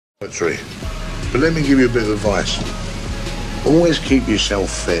But let me give you a bit of advice. Always keep yourself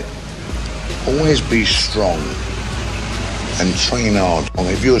fit. Always be strong and train hard.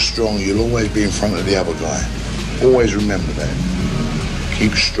 If you're strong, you'll always be in front of the other guy. Always remember that.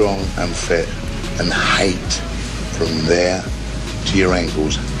 Keep strong and fit and hate from there to your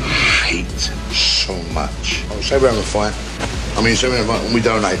ankles. Hate so much. Say we're having a fight. Say we're having a fight and we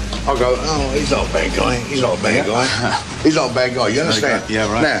donate. I'll go, oh, he's not a bad guy. He's not a bad guy. He's not a bad guy. You understand?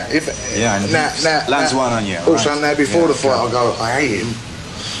 Yeah, right. Now, lands one on you. Also, right. now before the fight, I'll go, I hate him.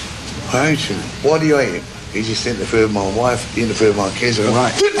 I hate him. Why do you hate him? He just interfered with my wife. He interfered with my kids. I go,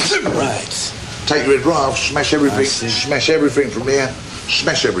 right. Take your head right off. Smash everything. Smash everything from here.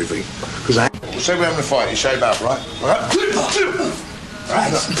 Smash everything. Because say we're having a fight. You shave up, right? Right.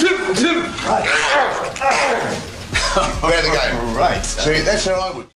 Right. Right. Right. Right. Right. See, that's how I would.